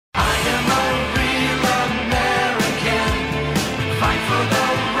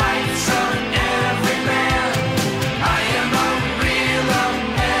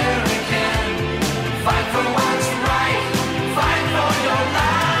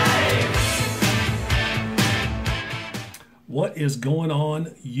is going on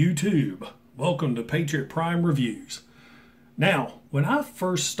YouTube? Welcome to Patriot Prime Reviews. Now, when I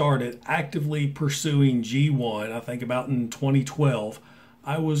first started actively pursuing G1, I think about in 2012,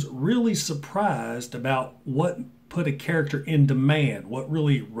 I was really surprised about what put a character in demand, what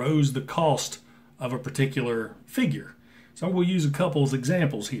really rose the cost of a particular figure. So I'm going to use a couple of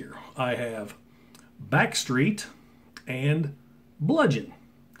examples here. I have Backstreet and Bludgeon.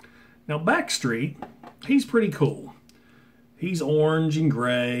 Now Backstreet, he's pretty cool. He's orange and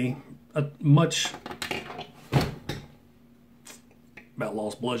gray, much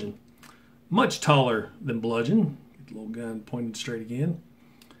taller than Bludgeon. Get the little gun pointed straight again.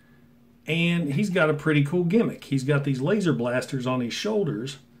 And he's got a pretty cool gimmick. He's got these laser blasters on his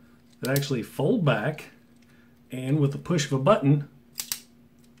shoulders that actually fold back and with the push of a button,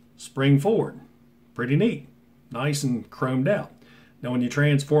 spring forward. Pretty neat. Nice and chromed out. Now when you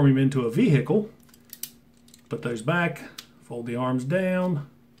transform him into a vehicle, put those back, fold the arms down,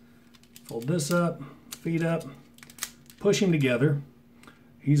 fold this up, feet up, push him together.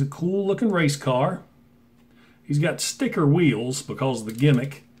 He's a cool looking race car. He's got sticker wheels because of the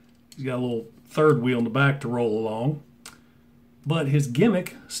gimmick. He's got a little third wheel in the back to roll along. But his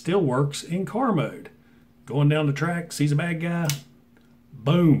gimmick still works in car mode. Going down the track, sees a bad guy,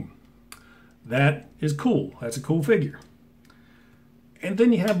 boom. That is cool. That's a cool figure. And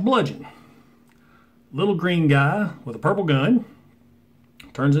then you have Bludgeon. Little green guy with a purple gun.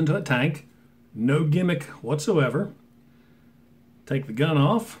 Turns into a tank. No gimmick whatsoever. Take the gun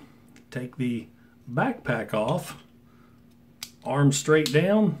off. Take the backpack off. Arms straight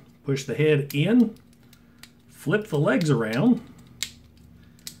down. Push the head in. Flip the legs around.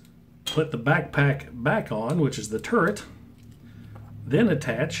 Put the backpack back on, which is the turret. Then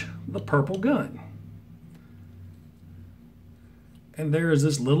attach the purple gun. And there is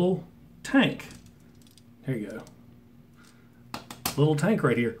this little tank. Here you go. Little tank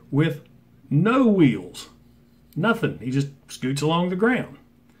right here with no wheels. Nothing. He just scoots along the ground.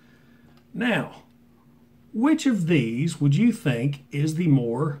 Now, which of these would you think is the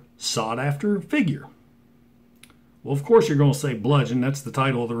more sought after figure? Well, of course you're going to say Bludgeon. That's the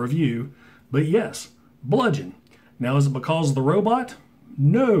title of the review. But yes, Bludgeon. Now, is it because of the robot?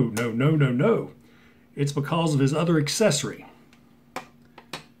 No. It's because of his other accessory.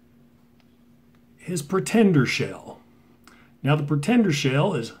 His Pretender shell. Now the Pretender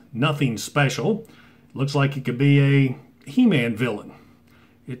shell is nothing special. Looks like it could be a He-Man villain.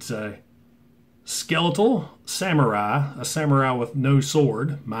 It's a skeletal samurai, a samurai with no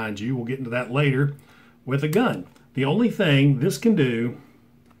sword, mind you, we'll get into that later, with a gun. The only thing this can do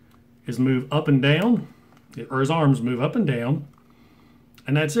is move up and down, or his arms move up and down,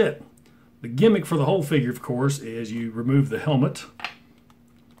 and that's it. The gimmick for the whole figure, of course, is you remove the helmet,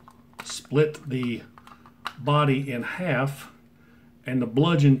 split the body in half, and the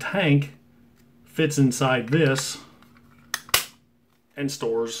Bludgeon tank fits inside this and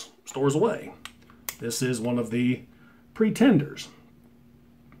stores away. This is one of the Pretenders.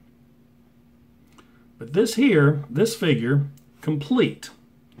 But this figure, complete.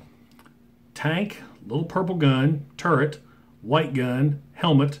 Tank, little purple gun, turret, white gun,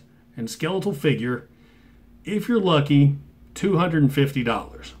 helmet, and skeletal figure. If you're lucky,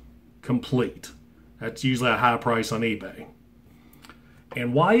 $250. Complete. That's usually a high price on eBay.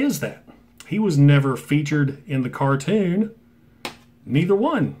 And why is that? He was never featured in the cartoon. Neither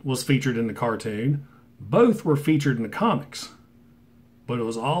one was featured in the cartoon. Both were featured in the comics. But it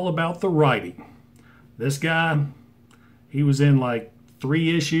was all about the writing. This guy, he was in like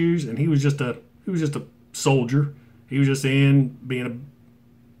 3 issues, and he was just a soldier. He was just in being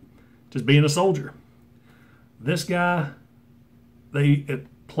a soldier. This guy, they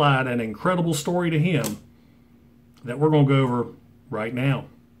applied an incredible story to him that we're going to go over right now.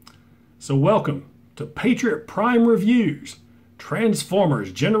 So welcome to Patriot Prime Reviews,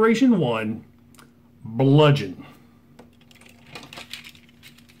 Transformers Generation 1, Bludgeon.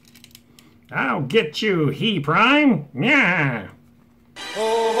 I'll get you, He-Prime. Yeah.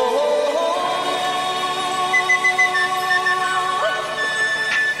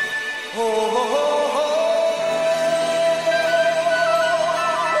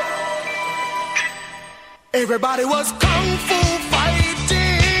 Everybody was kung fu fighting.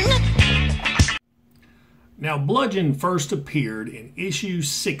 Now, Bludgeon first appeared in issue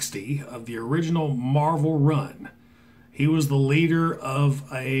 60 of the original Marvel run. He was the leader of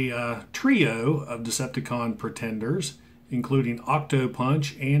a trio of Decepticon pretenders, including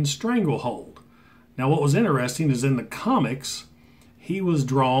Octopunch and Stranglehold. Now, what was interesting is in the comics, he was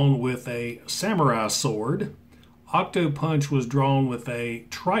drawn with a samurai sword, Octopunch was drawn with a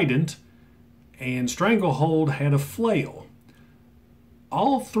trident, and Stranglehold had a flail.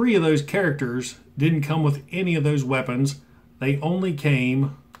 all 3 of those characters didn't come with any of those weapons. They only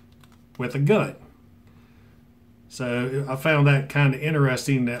came with a gun. So I found that kind of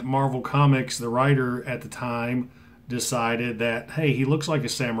interesting that Marvel Comics, the writer at the time, decided that, hey, he looks like a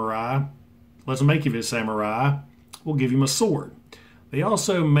samurai. Let's make him a samurai. We'll give him a sword. They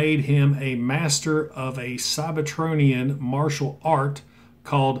also made him a master of a Cybertronian martial art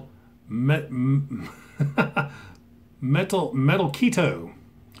called Metal Keto.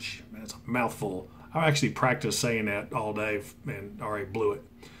 That's a mouthful. I actually practiced saying that all day and already blew it.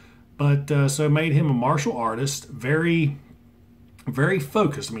 But so made him a martial artist, very, very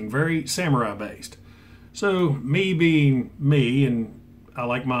focused. I mean, very samurai based. So me being me, and I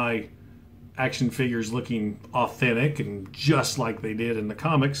like my action figures looking authentic and just like they did in the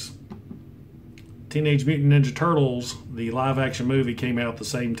comics. Teenage Mutant Ninja Turtles, the live action movie, came out the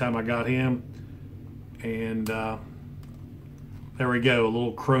same time I got him. And there we go, a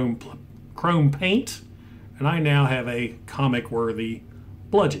little chrome paint. And I now have a comic worthy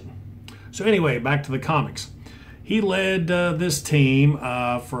bludgeon. So anyway, back to the comics. He led this team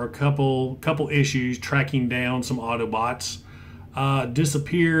for a couple issues, tracking down some Autobots.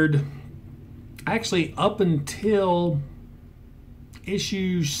 Disappeared actually up until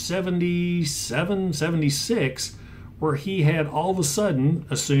issue 77, 76, where he had all of a sudden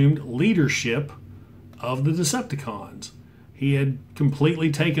assumed leadership of the Decepticons. He had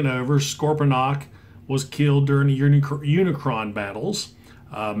completely taken over. Scorponok was killed during the Unicron battles.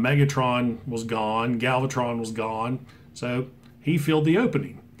 Megatron was gone. Galvatron was gone. So he filled the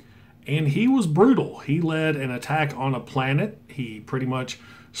opening. And he was brutal. He led an attack on a planet. He pretty much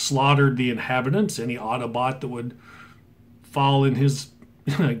slaughtered the inhabitants. Any Autobot that would fall in his,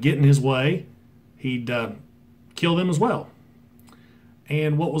 get in his way, he'd kill them as well.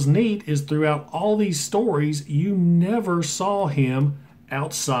 And what was neat is throughout all these stories, you never saw him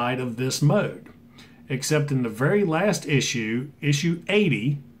outside of this mode. Except in the very last issue, issue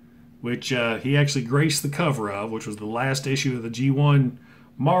 80, which he actually graced the cover of, which was the last issue of the G1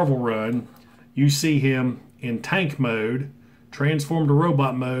 Marvel run. You see him in tank mode, transform to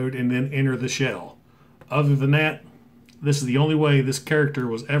robot mode, and then enter the shell. Other than that, this is the only way this character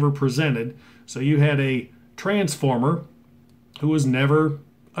was ever presented. So you had a Transformer who was never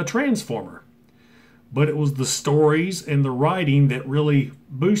a Transformer. But it was the stories and the writing that really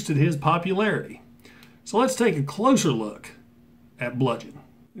boosted his popularity. So let's take a closer look at Bludgeon.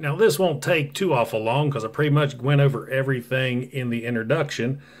 Now this won't take too awful long because I pretty much went over everything in the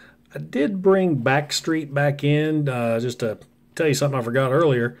introduction. I did bring Backstreet back in just to tell you something I forgot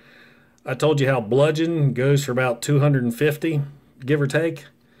earlier. I told you how Bludgeon goes for about 250, give or take.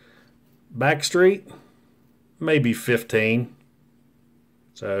 Backstreet, maybe 15.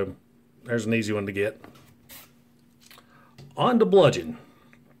 So there's an easy one to get. On to Bludgeon.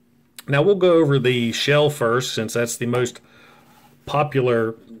 Now we'll go over the shell first, since that's the most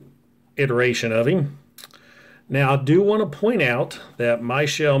popular iteration of him. Now I do want to point out that my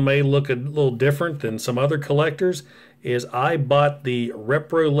shell may look a little different than some other collectors, is I bought the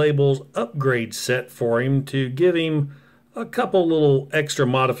Reprolabel's upgrade set for him to give him a couple little extra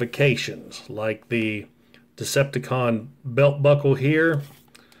modifications, like the Decepticon belt buckle here.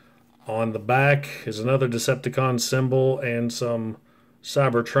 On the back is another Decepticon symbol and some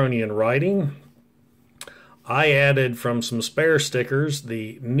Cybertronian writing. I added from some spare stickers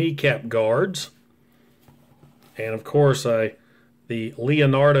the kneecap guards, and of course the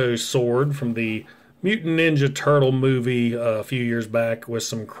Leonardo sword from the Mutant Ninja Turtle movie a few years back with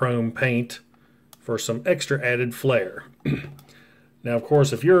some chrome paint for some extra added flair. Now of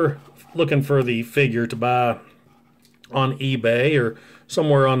course, if you're looking for the figure to buy on eBay or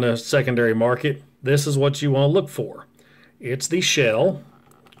somewhere on the secondary market, this is what you want to look for. It's the shell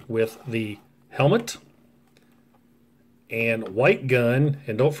with the helmet and white gun,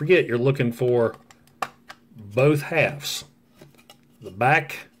 and don't forget you're looking for both halves, the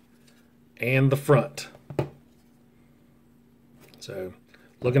back and the front. So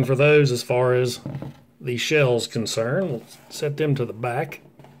looking for those as far as the shell's concerned. We'll set them to the back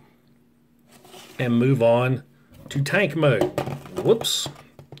and move on to tank mode. Whoops.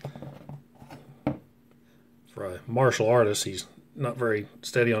 For a martial artist, he's not very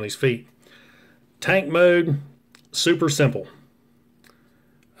steady on his feet. Tank mode, super simple.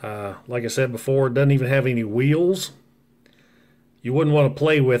 Like I said before, it doesn't even have any wheels. You wouldn't want to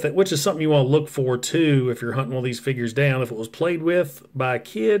play with it, which is something you want to look for too if you're hunting one of these figures down. If it was played with by a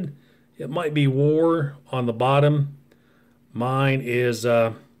kid, it might be wore on the bottom. Mine is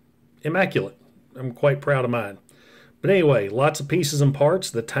immaculate. I'm quite proud of mine. But anyway, lots of pieces and parts.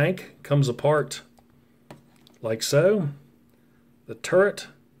 The tank comes apart like so. the turret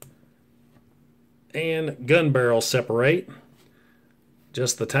and gun barrel separate.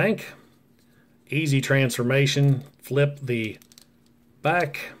 Just the tank. Easy transformation. Flip the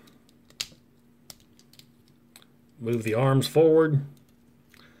back. Move the arms forward.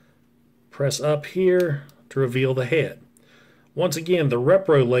 Press up here to reveal the head. Once again, the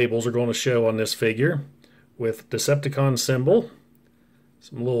Reprolabels are going to show on this figure with Decepticon symbol,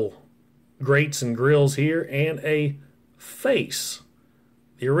 some little grates and grills here, and a face.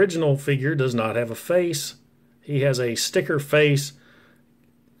 The original figure does not have a face. He has a sticker face,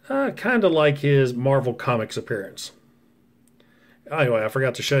 kind of like his Marvel Comics appearance. Anyway, I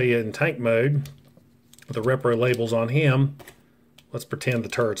forgot to show you in tank mode with the Reprolabels on him. Let's pretend the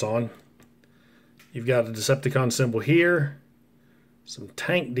turret's on. You've got a Decepticon symbol here, some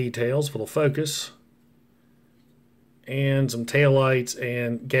tank details for the focus, and some taillights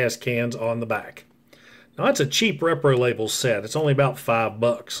and gas cans on the back. Now, that's a cheap Reprolabel set. It's only about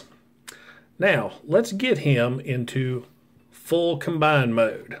 $5. Now, let's get him into full combine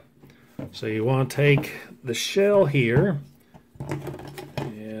mode. So you want to take the shell here,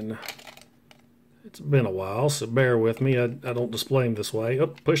 and it's been a while, so bear with me. I don't display him this way. Oh,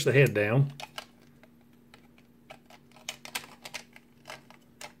 push the head down.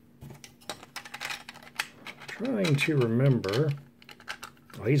 Trying to remember.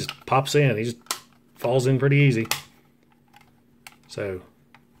 Oh, he just pops in. He just falls in pretty easy. So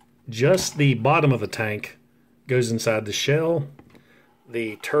just the bottom of the tank goes inside the shell.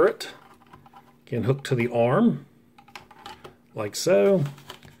 The turret can hook to the arm like so,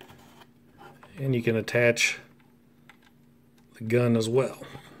 and you can attach the gun as well.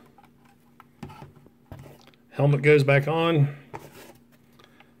 Helmet goes back on,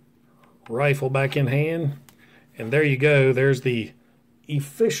 rifle back in hand, and there you go. There's the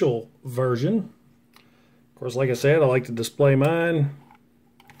official version. Of course, like I said, I like to display mine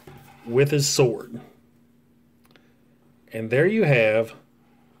with his sword. And there you have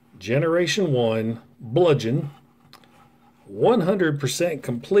Generation 1 Bludgeon, 100%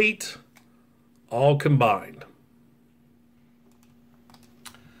 complete, all combined.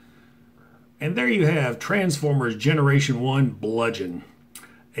 And there you have Transformers Generation 1 Bludgeon,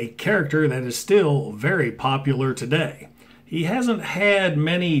 a character that is still very popular today. He hasn't had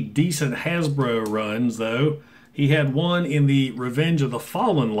many decent Hasbro runs, though. He had one in the Revenge of the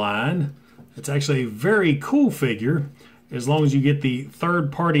Fallen line. It's actually a very cool figure, as long as you get the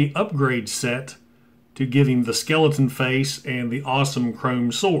third-party upgrade set to give him the skeleton face and the awesome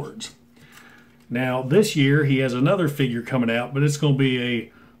chrome swords. Now, this year, he has another figure coming out, but it's going to be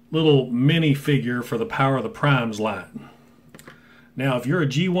a little mini figure for the Power of the Primes line. Now, if you're a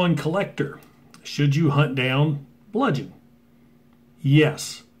G1 collector, should you hunt down Bludgeon?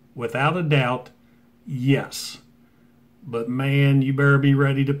 Yes. Without a doubt, yes. But man, you better be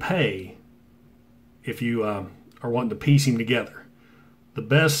ready to pay if you are wanting to piece him together. The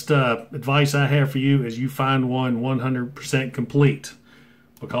best advice I have for you is you find one 100% complete.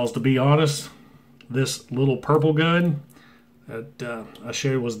 Because to be honest, this little purple gun that I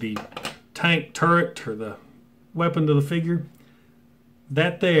showed was the tank turret, or the weapon to the figure.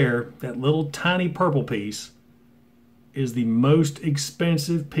 That little tiny purple piece, is the most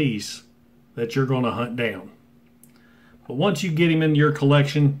expensive piece that you're going to hunt down. But once you get him in your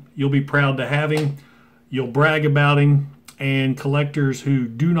collection, you'll be proud to have him. You'll brag about him, and collectors who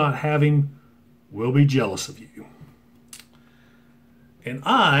do not have him will be jealous of you. And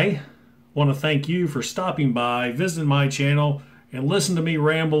I want to thank you for stopping by, visiting my channel, and listen to me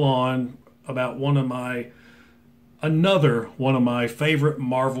ramble on about another one of my favorite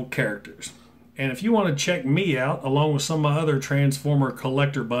Marvel characters. And if you want to check me out, along with some of my other Transformer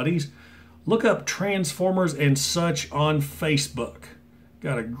collector buddies, look up Transformers and Such on Facebook.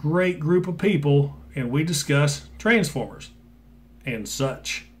 Got a great group of people, and we discuss Transformers and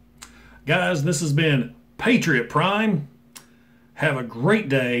such. Guys, this has been Patriot Prime. Have a great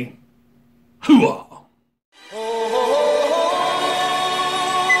day. Hooah!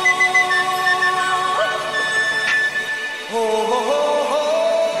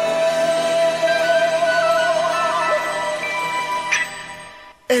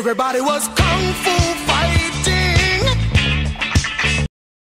 Everybody was